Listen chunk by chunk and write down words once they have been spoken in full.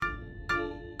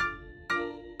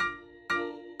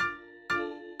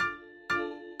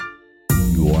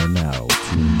are now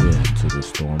tuned in to the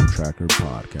Storm Tracker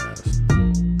podcast.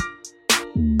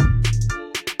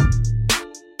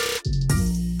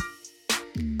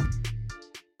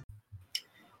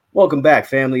 Welcome back,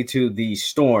 family, to the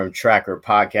Storm Tracker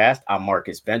podcast. I'm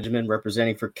Marcus Benjamin,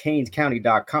 representing for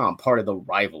CanesCounty.com, part of the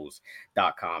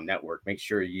Rivals.com network. Make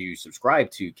sure you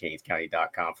subscribe to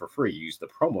CanesCounty.com for free. Use the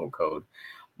promo code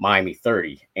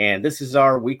Miami30. And this is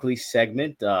our weekly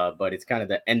segment, but it's kind of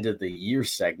the end of the year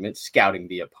segment, scouting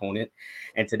the opponent.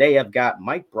 And today I've got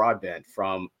Mike Broadbent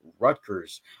from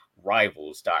Rutgers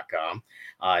Rivals.com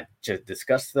to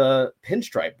discuss the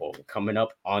Pinstripe Bowl coming up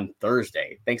on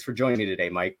Thursday. Thanks for joining me today,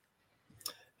 Mike.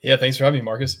 Yeah, thanks for having me,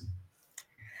 Marcus.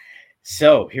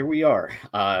 So here we are.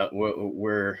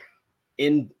 We're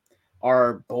in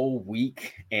our bowl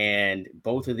week, and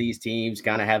both of these teams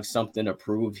kind of have something to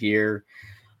prove here.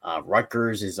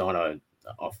 Rutgers is on a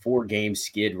 4-game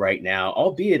skid right now,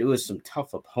 albeit it was some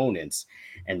tough opponents,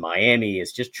 and Miami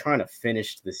is just trying to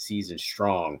finish the season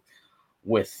strong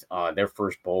with their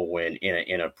first bowl win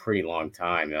in a pretty long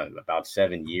time, about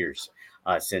 7 years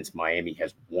since Miami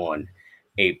has won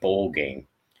a bowl game.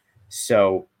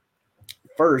 So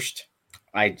first,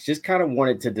 I just kind of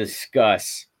wanted to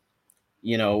discuss,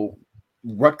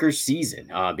 Rutgers season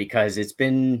because it's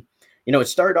been, it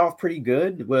started off pretty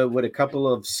good with a couple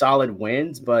of solid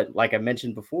wins, but like I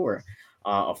mentioned before,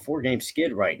 a 4-game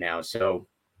skid right now. So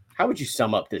how would you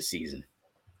sum up this season?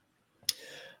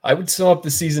 I would sum up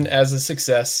the season as a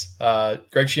success.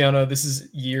 Greg Schiano, this is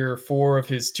year 4 of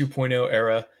his 2.0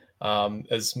 era.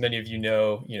 As many of you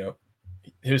know,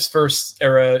 his first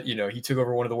era, he took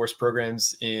over one of the worst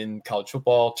programs in college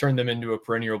football, turned them into a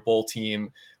perennial bowl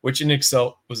team, which in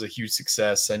itself was a huge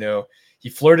success. I know he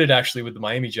flirted actually with the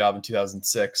Miami job in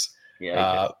 2006.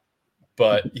 Yeah,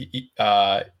 but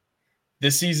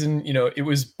this season, it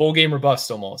was bowl game or bust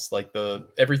almost. Like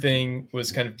everything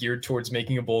was kind of geared towards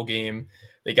making a bowl game.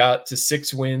 They got to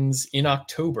 6 wins in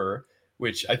October,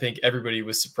 which I think everybody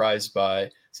was surprised by.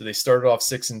 So they started off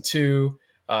 6-2.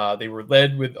 They were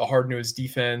led with a hard-nosed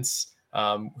defense,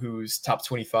 who's top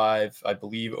 25, I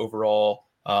believe, overall.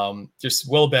 Just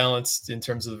well-balanced in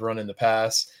terms of the run and the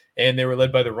pass. And they were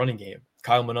led by the running game.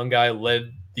 Kyle Monungai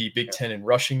led the Big Ten in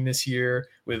rushing this year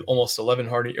with almost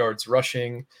 1,100 yards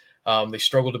rushing. They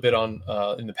struggled a bit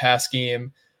in the pass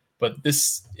game. But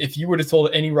if you would have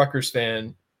told any Rutgers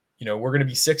fan, we're going to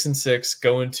be 6-6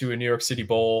 going to a New York City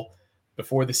Bowl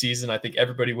before the season, I think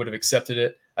everybody would have accepted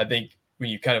it. I think when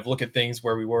you kind of look at things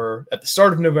where we were at the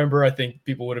start of November, I think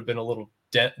people would have been a little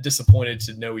disappointed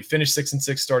to know we finished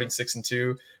 6-6, starting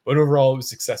 6-2. But overall, it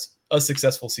was a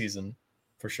successful season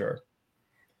for sure.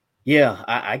 Yeah,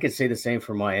 I could say the same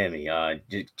for Miami.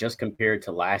 Just compared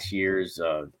to last year's,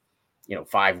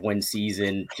 5-win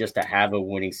season, just to have a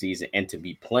winning season and to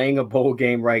be playing a bowl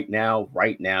game right now,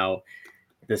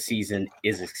 the season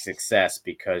is a success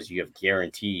because you have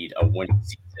guaranteed a winning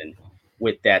season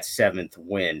with that 7th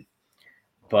win.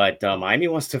 But Miami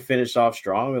wants to finish off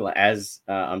strong, as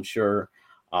I'm sure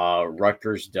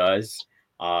Rutgers does.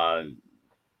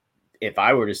 If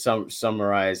I were to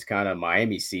summarize kind of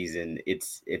Miami's season,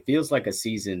 it feels like a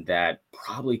season that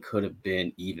probably could have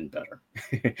been even better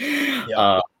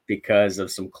because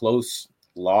of some close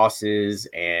losses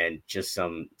and just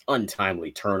some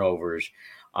untimely turnovers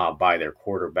by their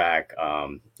quarterback,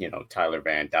 Tyler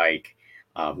Van Dyke,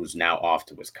 who's now off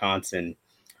to Wisconsin.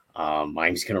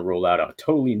 Miami's going to roll out a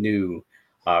totally new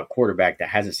quarterback that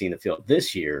hasn't seen the field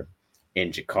this year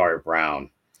in Jakari Brown.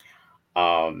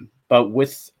 But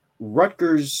with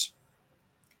Rutgers,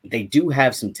 they do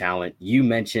have some talent. You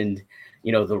mentioned,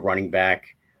 the running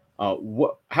back.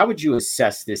 How would you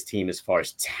assess this team as far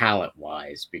as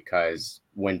talent-wise? Because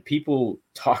when people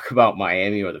talk about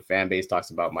Miami or the fan base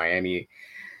talks about Miami,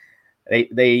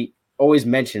 they always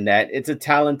mention that it's a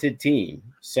talented team.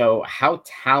 So how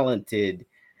talented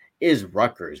is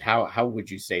Rutgers? How would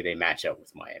you say they match up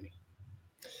with Miami?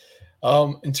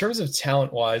 In terms of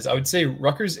talent-wise, I would say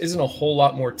Rutgers isn't a whole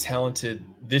lot more talented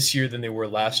this year than they were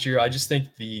last year. I just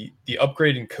think the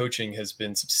upgrade in coaching has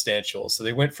been substantial. So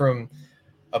they went from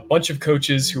a bunch of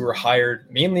coaches who were hired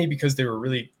mainly because they were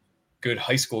really good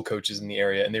high school coaches in the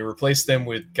area, and they replaced them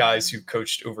with guys who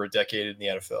coached over a decade in the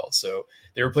NFL. So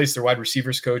they replaced their wide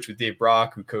receivers coach with Dave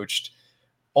Brock, who coached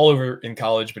all over in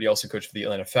college, but he also coached for the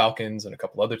Atlanta Falcons and a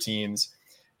couple other teams.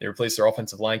 They replaced their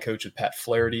offensive line coach with Pat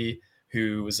Flaherty,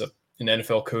 who was an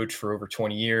NFL coach for over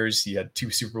 20 years. He had 2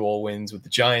 Super Bowl wins with the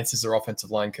Giants as their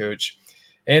offensive line coach.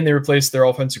 And they replaced their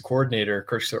offensive coordinator,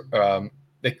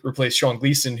 they replaced Sean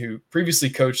Gleason, who previously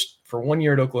coached for 1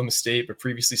 year at Oklahoma State, but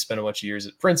previously spent a bunch of years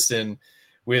at Princeton,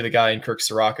 with a guy in Kirk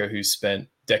Ciarrocca who spent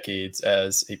decades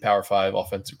as a Power 5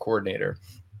 offensive coordinator.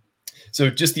 So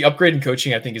just the upgrade in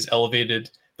coaching, I think, has elevated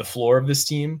the floor of this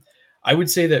team. I would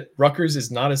say that Rutgers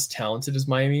is not as talented as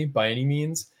Miami by any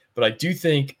means, but I do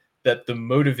think that the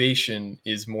motivation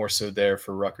is more so there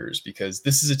for Rutgers, because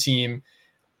this is a team.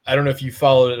 I don't know if you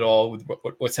followed it all with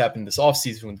what's happened this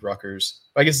offseason with Rutgers.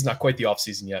 I guess it's not quite the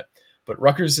offseason yet, but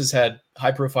Rutgers has had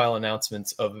high-profile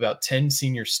announcements of about 10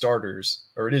 senior starters,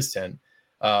 or it is 10,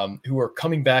 who are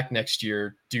coming back next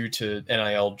year due to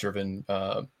NIL-driven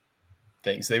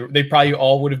things. They probably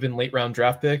all would have been late-round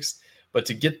draft picks, but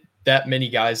to get that many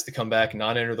guys to come back and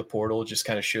not enter the portal just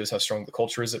kind of shows how strong the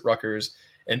culture is at Rutgers.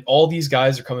 And all these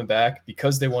guys are coming back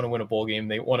because they want to win a bowl game.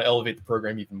 They want to elevate the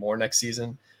program even more next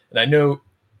season. And I know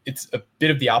it's a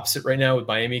bit of the opposite right now with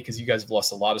Miami, because you guys have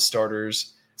lost a lot of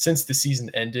starters since the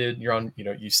season ended. You're on,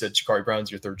 you said Shakari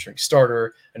Brown's your third string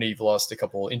starter. I know you've lost a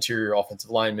couple interior offensive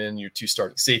linemen, your 2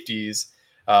 starting safeties.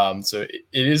 So it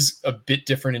is a bit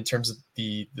different in terms of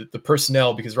the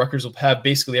personnel, because Rutgers will have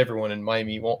basically everyone and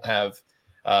Miami won't have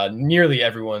nearly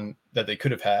everyone that they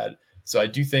could have had. So I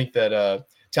do think that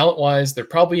talent-wise, they're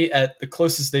probably at the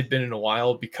closest they've been in a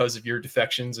while because of your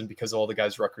defections and because of all the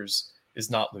guys Rutgers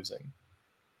is not losing.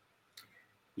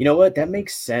 You know what? That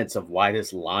makes sense of why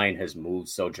this line has moved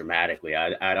so dramatically.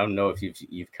 I don't know if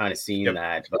you've kind of seen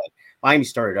that, but Miami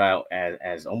started out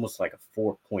as almost like a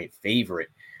 4-point favorite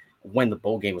when the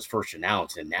bowl game was first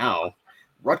announced, and now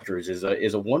Rutgers is a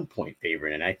 1-point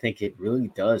favorite. And I think it really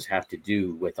does have to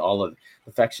do with all of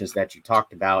the defections that you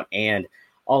talked about and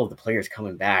all of the players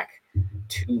coming back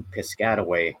to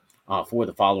Piscataway for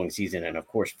the following season, and of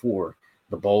course for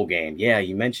the bowl game. Yeah,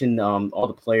 you mentioned all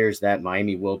the players that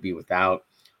Miami will be without.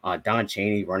 Don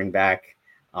Chaney, running back,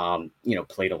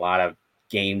 played a lot of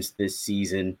games this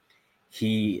season.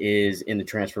 He is in the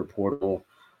transfer portal.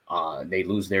 They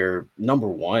lose their number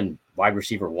 1 wide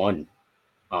receiver 1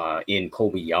 in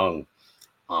Colby Young.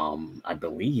 I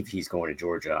believe he's going to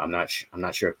Georgia. I'm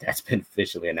not sure if that's been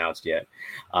officially announced yet,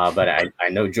 but I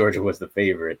know Georgia was the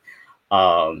favorite.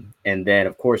 And then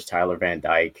of course Tyler Van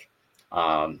Dyke,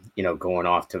 going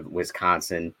off to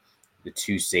Wisconsin. The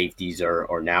 2 safeties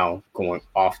are now going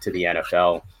off to the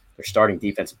NFL. Their starting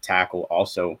defensive tackle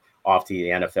also off to the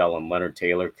NFL, and Leonard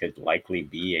Taylor could likely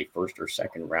be a 1st or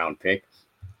 2nd round pick.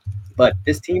 But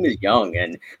this team is young,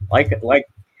 and like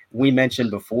we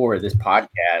mentioned before this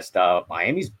podcast,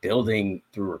 Miami's building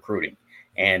through recruiting,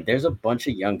 and there's a bunch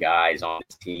of young guys on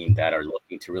this team that are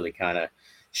looking to really kind of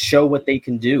show what they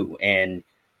can do, and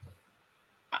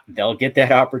they'll get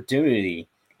that opportunity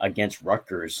against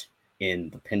Rutgers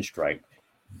in the Pinstripe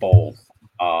Bowl.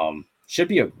 Should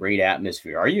be a great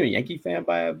atmosphere. Are you a Yankee fan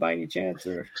by any chance,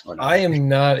 or not? I am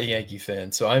not a Yankee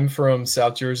fan. So I'm from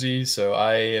South Jersey. So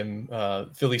I am a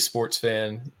Philly sports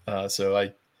fan.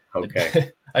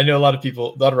 Okay. I know a lot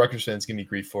of Rutgers fans give me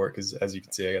grief for it because, as you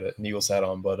can see, I got an Eagles hat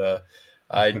on. But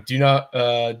I do not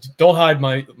don't hide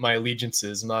my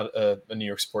allegiances. I'm not a New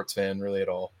York sports fan really at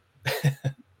all.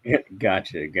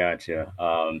 Gotcha.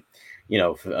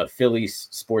 Philly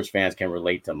sports fans can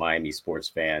relate to Miami sports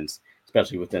fans,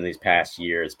 especially within these past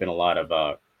years. It's been a lot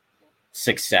of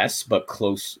success, but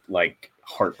close, like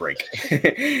heartbreak.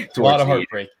 A lot of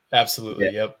heartbreak. Absolutely.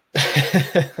 Yeah.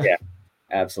 Yep. Yeah,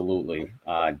 absolutely.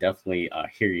 Definitely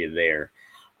hear you there.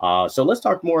 So let's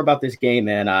talk more about this game,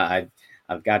 man.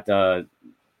 I've got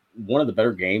one of the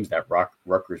better games that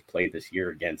Rutgers played this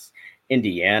year against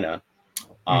Indiana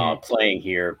playing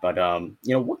here. But,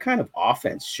 what kind of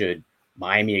offense should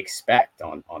Miami expect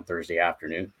on Thursday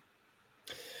afternoon?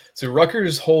 So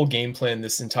Rutgers' whole game plan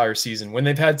this entire season, when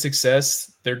they've had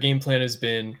success, their game plan has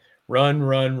been run.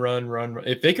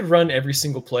 If they could run every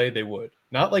single play, they would.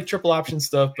 Not like triple option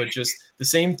stuff, but just the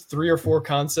same 3 or 4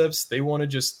 concepts. They want to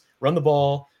just run the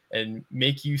ball and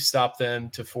make you stop them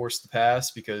to force the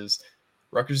pass, because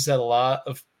Rutgers has had a lot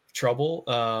of trouble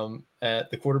at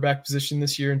the quarterback position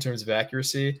this year in terms of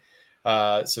accuracy.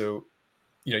 So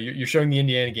you're showing the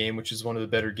Indiana game, which is one of the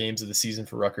better games of the season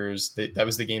for Rutgers. That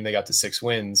was the game they got to 6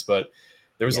 wins, but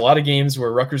there was a lot of games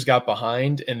where Rutgers got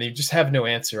behind and they just have no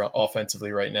answer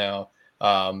offensively right now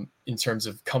in terms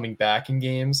of coming back in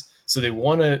games. So they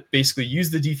want to basically use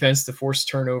the defense to force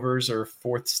turnovers or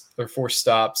force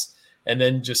stops, and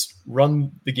then just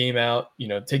run the game out,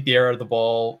 take the air out of the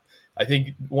ball. I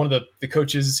think one of the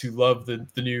coaches who love the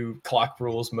new clock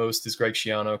rules most is Greg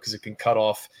Schiano, because it can cut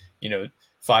off,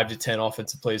 5 to 10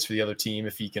 offensive plays for the other team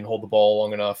if he can hold the ball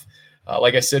long enough.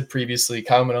 Like I said previously,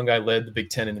 Kyle Monungai led the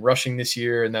Big Ten in rushing this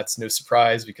year, and that's no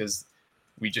surprise because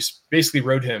we just basically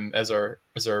rode him as our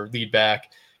lead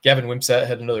back. Gavin Wimsatt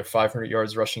had another 500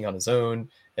 yards rushing on his own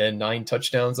and 9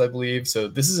 touchdowns, I believe. So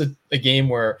this is a game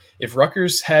where if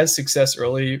Rutgers has success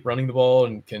early running the ball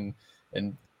and can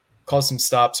cause some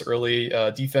stops early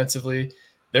defensively.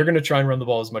 They're going to try and run the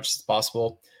ball as much as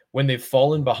possible. When they've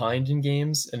fallen behind in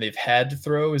games and they've had to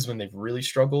throw is when they've really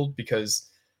struggled, because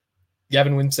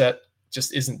Gavin Wimsatt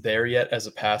just isn't there yet as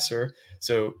a passer.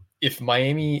 So if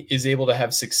Miami is able to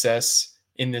have success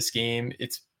in this game,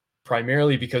 it's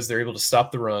primarily because they're able to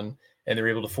stop the run and they're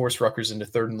able to force Rutgers into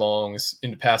third and longs,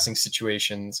 into passing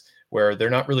situations where they're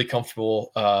not really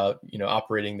comfortable,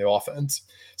 operating the offense.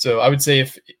 So I would say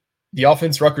if the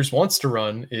offense Rutgers wants to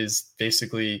run is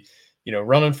basically,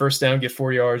 run on first down, get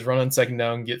 4 yards, run on second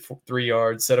down, get 3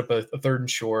 yards, set up a third and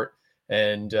short,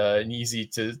 and an easy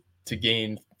to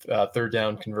gain third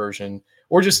down conversion,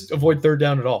 or just avoid third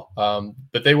down at all.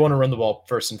 But they want to run the ball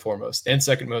first and foremost, and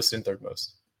second most and third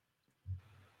most.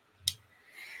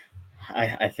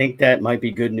 I think that might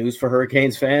be good news for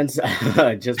Hurricanes fans,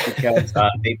 just because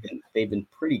they've been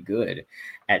pretty good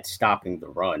at stopping the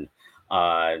run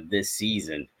this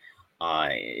season.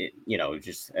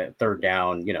 Just third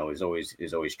down, is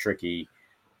always tricky.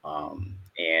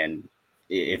 And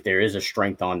if there is a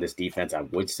strength on this defense, I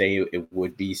would say it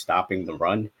would be stopping the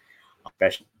run,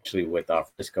 especially with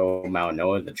Francisco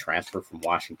Mauanoa, the transfer from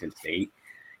Washington State.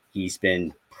 He's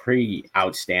been pretty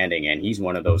outstanding, and he's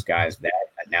one of those guys that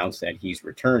announced that he's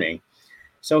returning.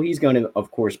 So he's going to, of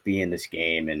course, be in this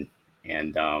game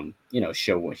and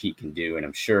show what he can do. And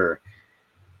I'm sure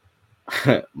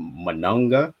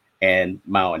Manunga and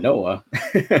Mauanoa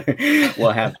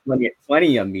will have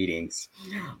plenty of meetings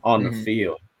on the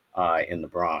field in the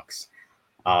Bronx.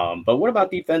 But what about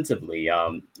defensively?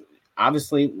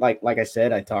 Obviously, like I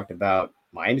said, I talked about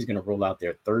Miami's going to roll out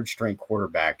their third-string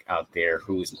quarterback out there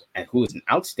who is an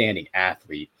outstanding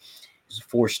athlete. He's a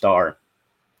 4-star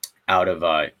out of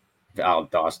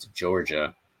Valdosta,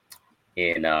 Georgia,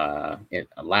 in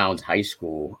Lowndes High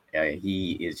School.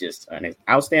 He is just an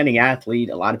outstanding athlete.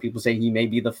 A lot of people say he may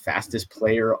be the fastest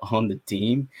player on the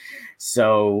team.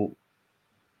 So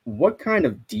what kind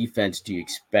of defense do you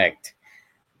expect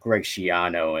Greg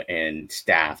Schiano and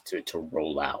staff to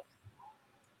roll out?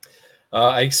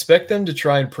 I expect them to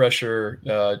try and pressure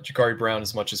Ja'Cory Brown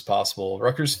as much as possible.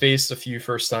 Rutgers faced a few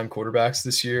first-time quarterbacks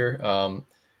this year.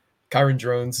 Kyron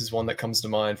Drones is one that comes to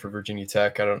mind for Virginia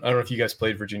Tech. I don't know if you guys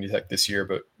played Virginia Tech this year,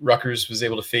 but Rutgers was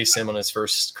able to face him on his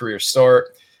first career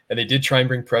start, and they did try and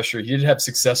bring pressure. He did have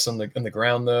success on the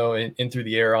ground though, and through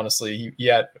the air. Honestly,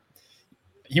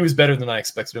 he was better than I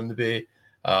expected him to be.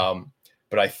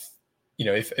 But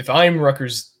if I'm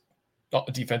Rutgers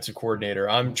defensive coordinator,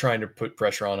 I'm trying to put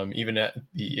pressure on him, even at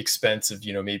the expense of,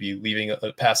 maybe leaving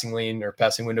a passing lane or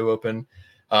passing window open.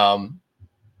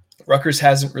 Rutgers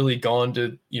hasn't really gone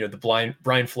to, the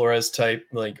Brian Flores type,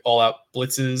 like all out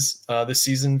blitzes this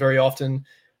season very often.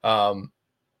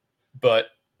 But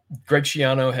Greg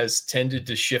Schiano has tended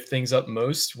to shift things up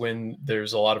most when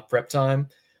there's a lot of prep time,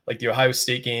 like the Ohio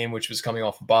State game, which was coming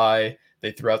off a bye.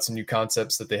 They threw out some new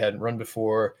concepts that they hadn't run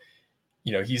before.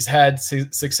 He's had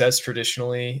success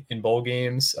traditionally in bowl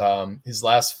games. His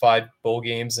last 5 bowl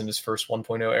games in his first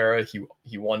 1.0 era,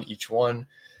 he won each one.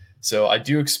 So I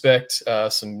do expect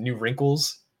some new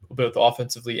wrinkles, both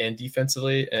offensively and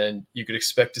defensively, and you could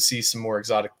expect to see some more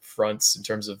exotic fronts in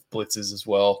terms of blitzes as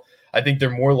well. I think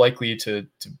they're more likely to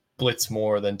blitz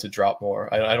more than to drop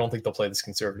more. I don't think they'll play this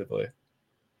conservatively.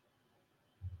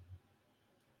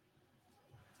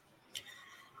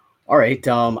 All right.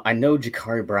 I know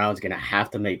Ja'Cory Brown's going to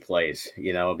have to make plays,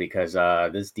 because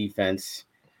this defense,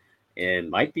 it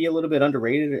might be a little bit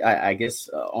underrated, I guess,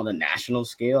 on a national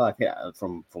scale.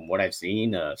 From what I've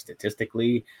seen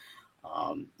statistically,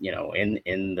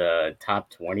 in the top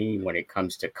 20 when it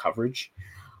comes to coverage.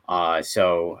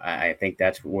 So I think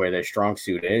that's where their strong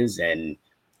suit is. And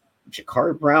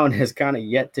Ja'Cory Brown has kind of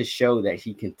yet to show that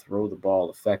he can throw the ball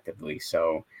effectively.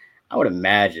 So I would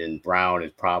imagine Brown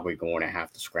is probably going to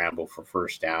have to scramble for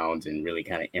first downs and really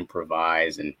kind of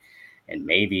improvise, and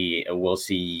maybe we'll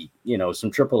see,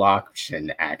 some triple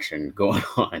option action going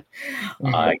on.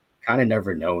 I kind of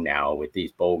never know now with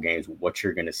these bowl games what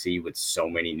you're going to see with so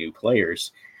many new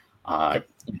players, and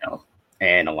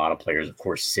a lot of players, of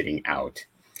course, sitting out.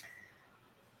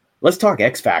 Let's talk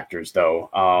X factors, though.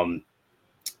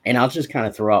 And I'll just kind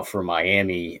of throw out for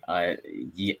Miami.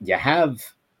 You have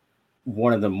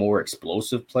one of the more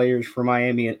explosive players for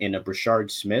Miami in a Brashard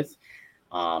Smith.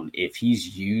 If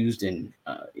he's used in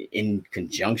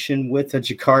conjunction with a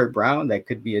Ja'Cory Brown, that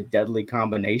could be a deadly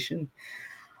combination.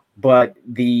 But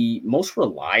the most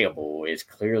reliable is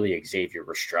clearly Xavier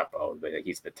Restrepo.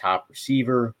 He's the top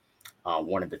receiver,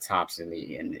 one of the tops in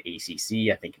the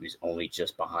ACC. I think he was only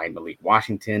just behind Malik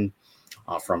Washington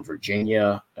from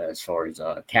Virginia as far as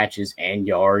catches and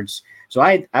yards. So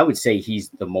I would say he's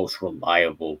the most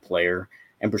reliable player.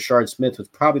 and Brashard Smith was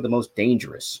probably the most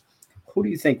dangerous. Who do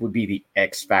you think would be the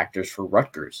X factors for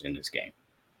Rutgers in this game?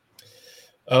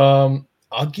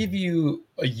 I'll give you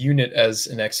a unit as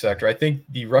an X factor. I think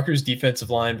the Rutgers defensive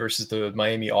line versus the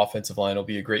Miami offensive line will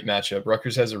be a great matchup.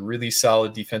 Rutgers has a really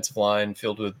solid defensive line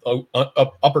filled with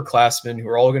upperclassmen who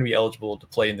are all going to be eligible to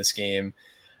play in this game,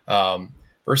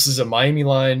 versus a Miami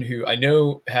line who I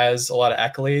know has a lot of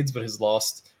accolades, but has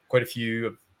lost quite a few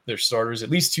of their starters, at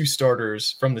least 2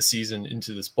 starters from the season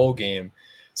into this bowl game.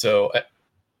 So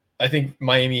I think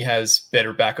Miami has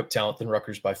better backup talent than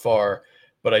Rutgers by far.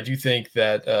 But I do think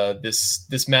that this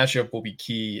matchup will be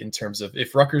key in terms of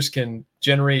if Rutgers can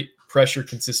generate pressure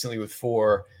consistently with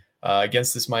 4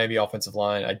 against this Miami offensive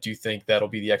line, I do think that'll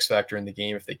be the X factor in the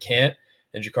game. If they can't,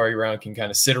 and Ja'Carri Brown can kind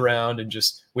of sit around and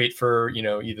just wait for,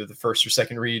 either the first or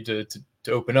second read to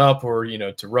open up or,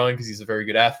 to run because he's a very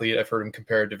good athlete. I've heard him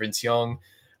compared to Vince Young.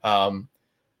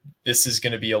 This is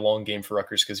going to be a long game for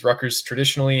Rutgers because Rutgers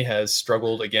traditionally has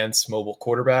struggled against mobile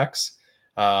quarterbacks.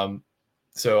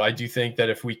 So I do think that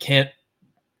if we can't,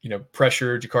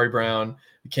 pressure Ja'Carri Brown,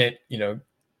 we can't,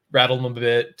 rattle him a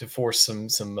bit to force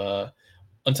some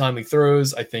untimely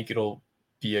throws, I think it'll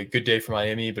be a good day for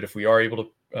Miami. But if we are able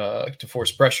to force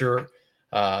pressure,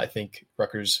 I think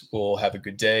Rutgers will have a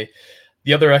good day.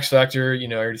 The other X factor,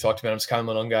 I already talked about him, is Kyle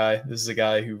Monungai. This is a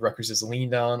guy who Rutgers has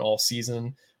leaned on all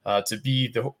season to be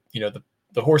the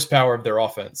horsepower of their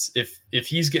offense. If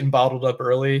he's getting bottled up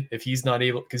early, if he's not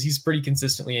able, because he's pretty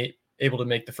consistently able to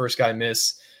make the first guy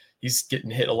miss. He's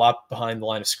getting hit a lot behind the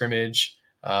line of scrimmage,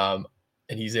 and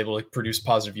he's able to produce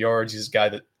positive yards. He's a guy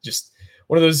that just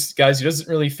one of those guys who doesn't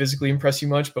really physically impress you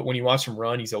much, but when you watch him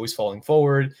run, he's always falling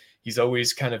forward. He's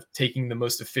always kind of taking the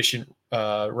most efficient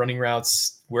running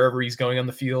routes wherever he's going on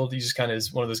the field. He just kind of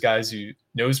is one of those guys who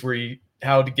knows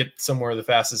how to get somewhere the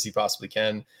fastest he possibly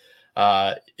can.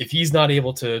 If he's not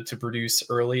able to produce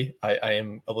early, I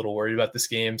am a little worried about this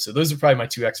game. So those are probably my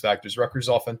 2 X factors: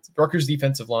 Rutgers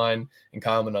defensive line, and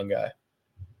Kyle Monungai.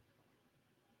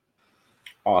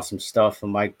 Awesome stuff from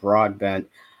Mike Broadbent,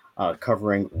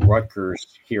 covering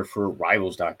Rutgers here for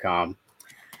Rivals.com.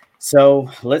 So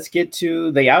let's get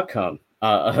to the outcome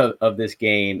of this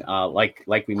game. Like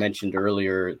we mentioned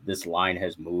earlier, this line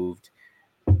has moved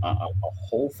a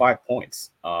whole 5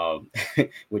 points,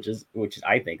 which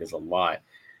I think is a lot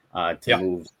to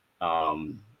move.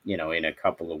 In a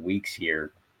couple of weeks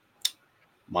here.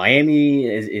 Miami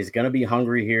is going to be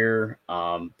hungry here,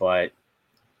 but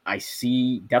I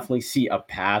definitely see a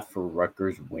path for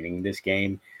Rutgers winning this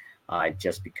game,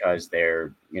 just because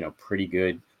they're pretty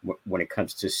good when it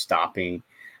comes to stopping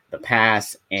the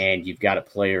pass, and you've got a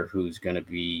player who's going to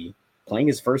be playing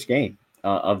his first game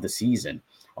of the season.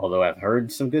 Although I've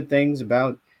heard some good things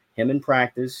about him in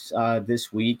practice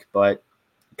this week, but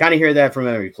kind of hear that from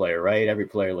every player, right? Every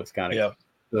player looks kind of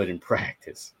good in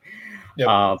practice.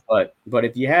 Yep. But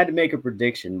if you had to make a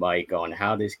prediction, Mike, on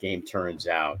how this game turns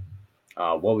out,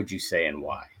 what would you say and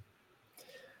why?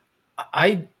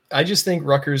 I just think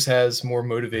Rutgers has more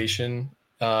motivation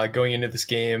going into this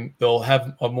game. They'll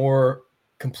have a more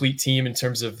complete team in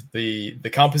terms of the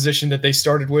composition that they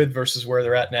started with versus where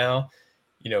they're at now.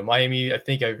 Miami, I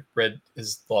think I read,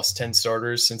 has lost 10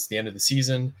 starters since the end of the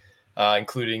season,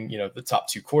 including, the top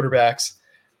 2 quarterbacks.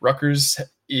 Rutgers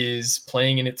is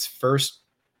playing in its first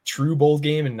true bowl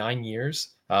game in 9 years.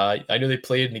 I know they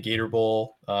played in the Gator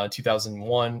Bowl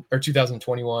 2001 or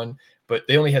 2021, but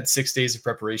they only had 6 days of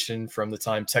preparation from the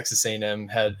time Texas A&M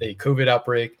had a COVID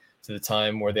outbreak to the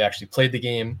time where they actually played the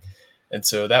game. And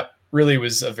so that really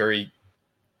was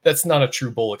that's not a true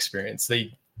bowl experience.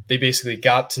 They basically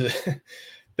got to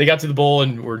the bowl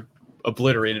and were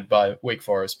obliterated by Wake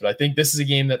Forest. But I think this is a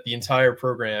game that the entire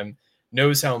program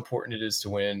knows how important it is to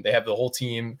win. They have the whole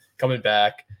team coming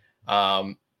back.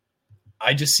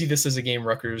 I just see this as a game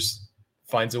Rutgers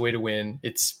finds a way to win.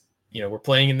 It's, we're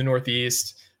playing in the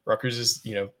Northeast. Rutgers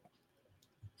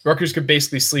could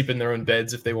basically sleep in their own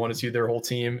beds if they wanted to, their whole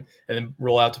team, and then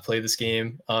roll out to play this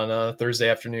game on a Thursday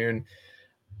afternoon.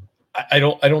 I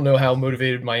don't know how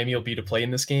motivated Miami will be to play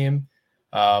in this game.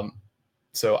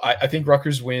 So I think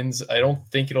Rutgers wins. I don't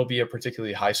think it'll be a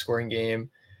particularly high-scoring game.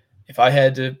 If I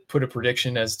had to put a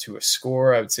prediction as to a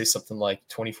score, I would say something like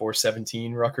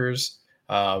 24-17 Rutgers.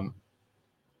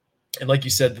 And like you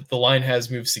said, the line has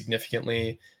moved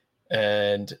significantly,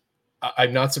 and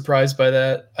I'm not surprised by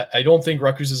that. I don't think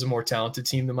Rutgers is a more talented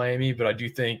team than Miami, but I do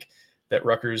think that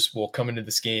Rutgers will come into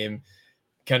this game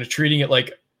kind of treating it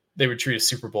like they would treat a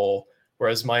Super Bowl,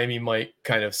 whereas Miami might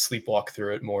kind of sleepwalk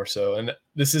through it more so. And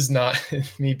this is not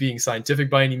me being scientific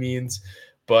by any means,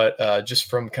 but just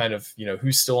from kind of,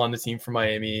 who's still on the team for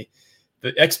Miami.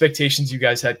 The expectations you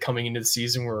guys had coming into the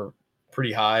season were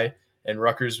pretty high, and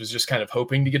Rutgers was just kind of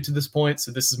hoping to get to this point.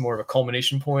 So this is more of a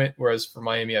culmination point. Whereas for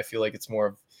Miami, I feel like it's more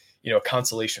of, a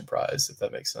consolation prize, if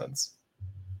that makes sense.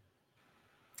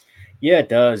 Yeah, it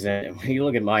does. And when you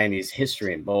look at Miami's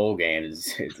history in bowl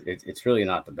games, it's really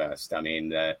not the best. I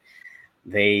mean,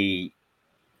 they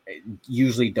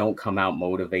usually don't come out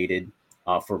motivated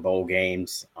for bowl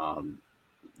games.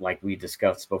 Like we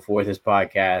discussed before this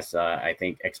podcast, I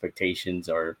think expectations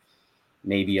are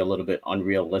maybe a little bit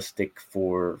unrealistic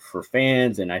for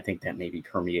fans, and I think that maybe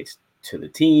permeates to the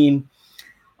team.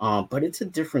 But it's a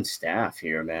different staff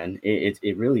here, man.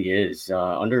 It really is.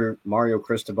 Under Mario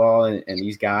Cristobal and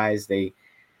these guys, they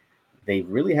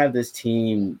really have this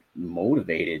team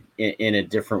motivated in a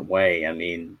different way. I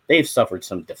mean, they've suffered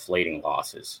some deflating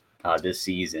losses this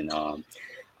season.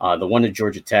 The one at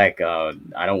Georgia Tech, I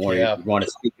don't want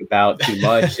to speak about too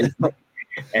much.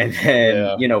 And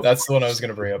then, that's the one I was going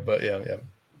to bring up, but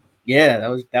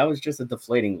that was just a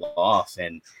deflating loss.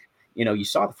 And, you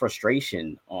saw the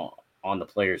frustration on the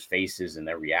players' faces and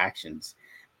their reactions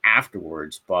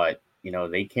afterwards, but,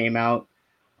 they came out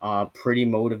pretty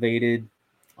motivated.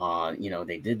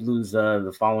 They did lose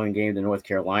the following game to North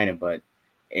Carolina, but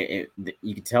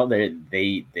you could tell that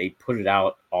they put it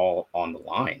out all on the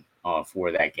line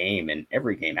for that game and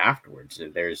every game afterwards.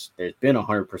 There's been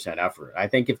 100% effort. I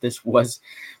think if this was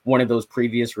one of those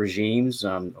previous regimes,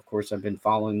 of course, I've been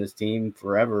following this team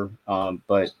forever,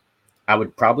 but I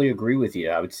would probably agree with you.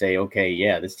 I would say, okay,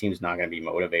 yeah, this team's not going to be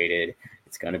motivated.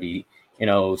 It's going to be,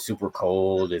 super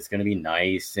cold. It's going to be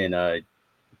nice in a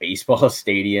baseball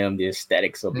stadium. The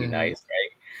aesthetics will be nice,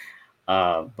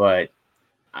 right? But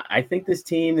I think this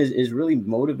team is really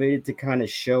motivated to kind of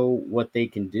show what they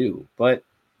can do. But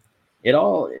it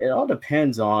all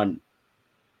depends on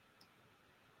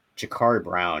Jakari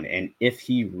Brown and if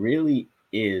he really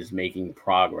is making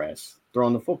progress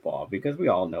throwing the football, because we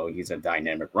all know he's a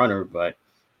dynamic runner, but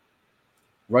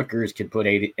Rutgers could put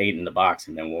eight in the box,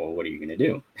 and then, well, what are you going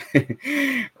to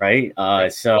do? Right?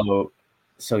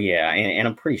 So yeah, and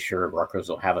I'm pretty sure Rutgers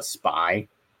will have a spy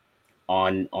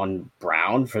on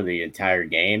Brown for the entire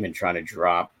game and trying to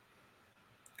drop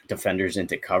defenders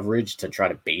into coverage to try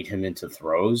to bait him into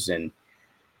throws. And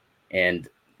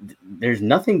there's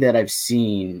nothing that I've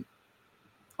seen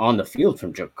on the field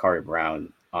from Jakari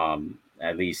Brown,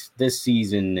 at least this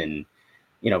season. And,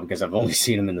 because I've only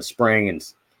seen him in the spring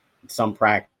and some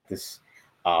practice,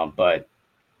 but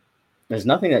there's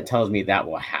nothing that tells me that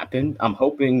will happen. I'm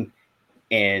hoping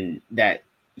and that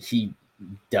he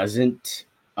doesn't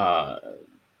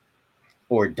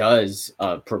or does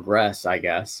progress, I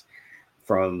guess,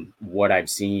 from what I've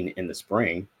seen in the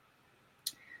spring.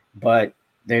 But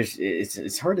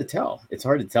it's hard to tell. It's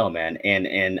hard to tell, man.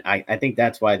 And I think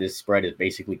that's why this spread is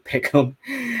basically pick 'em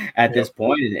at this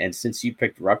point. And since you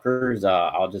picked Rutgers,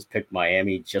 I'll just pick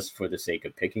Miami just for the sake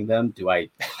of picking them. Do I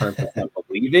 100%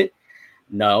 believe it?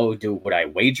 No. Would I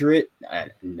wager it?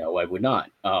 No, I would not.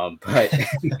 But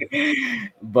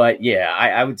but yeah,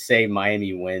 I would say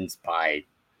Miami wins by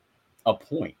a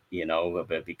point,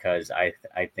 but because I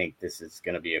think this is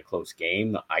going to be a close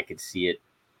game. I could see it,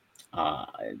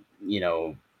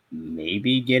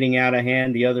 maybe getting out of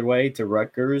hand the other way to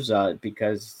Rutgers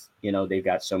because, they've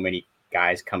got so many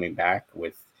guys coming back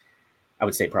with, I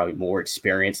would say, probably more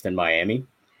experience than Miami.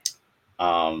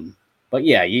 But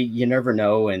yeah, you never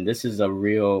know. And this is it's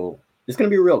going to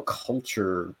be a real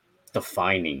culture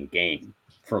defining game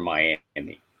for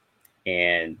Miami.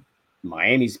 And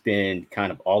Miami's been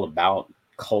kind of all about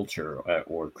culture,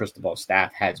 or Cristobal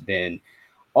staff has been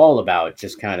all about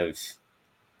just kind of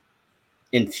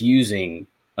infusing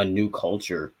a new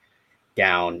culture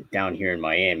down here in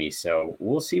Miami. So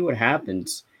we'll see what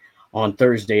happens on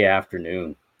Thursday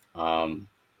afternoon.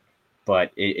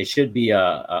 But it should be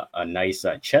a nice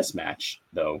chess match,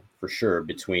 though, for sure,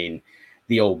 between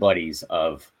the old buddies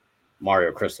of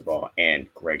Mario Cristobal and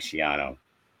Greg Schiano.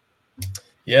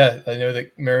 Yeah, I know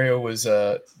that Mario was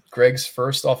Greg's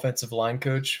first offensive line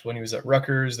coach when he was at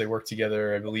Rutgers. They worked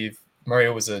together. I believe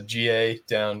Mario was a GA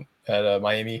down at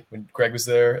Miami when Greg was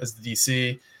there as the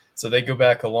DC. So they go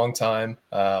back a long time.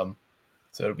 So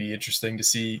it'll be interesting to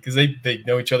see because they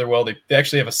know each other well. They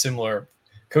actually have a similar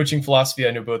coaching philosophy.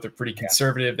 I know both are pretty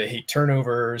conservative. They hate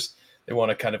turnovers. They want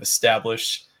to kind of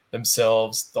establish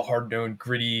themselves, the hard-nosed,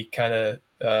 gritty kind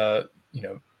of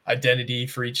identity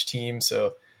for each team.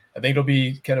 So I think it'll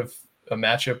be kind of a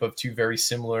matchup of two very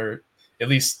similar, at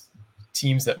least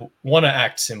teams that want to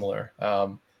act similar. I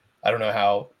don't know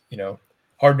how,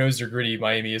 hard-nosed or gritty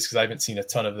Miami is because I haven't seen a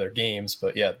ton of their games,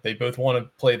 but yeah, they both want to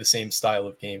play the same style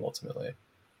of game ultimately.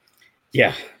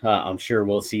 Yeah, I'm sure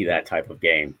we'll see that type of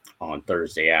game on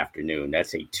Thursday afternoon.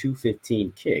 That's a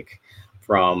 2:15 kick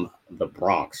from the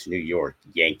Bronx, New York,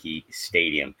 Yankee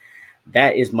Stadium.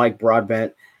 That is Mike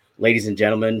Broadbent, ladies and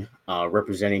gentlemen,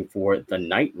 representing for the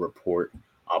Knight Report,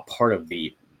 part of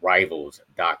the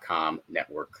Rivals.com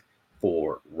network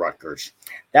for Rutgers.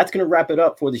 That's going to wrap it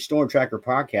up for the Storm Tracker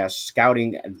podcast,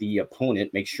 Scouting the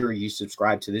Opponent. Make sure you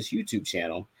subscribe to this YouTube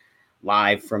channel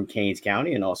live from Kings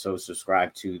County, and also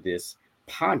subscribe to this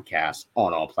podcast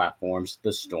on all platforms,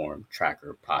 the Storm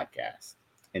Tracker podcast.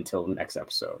 Until the next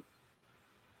episode.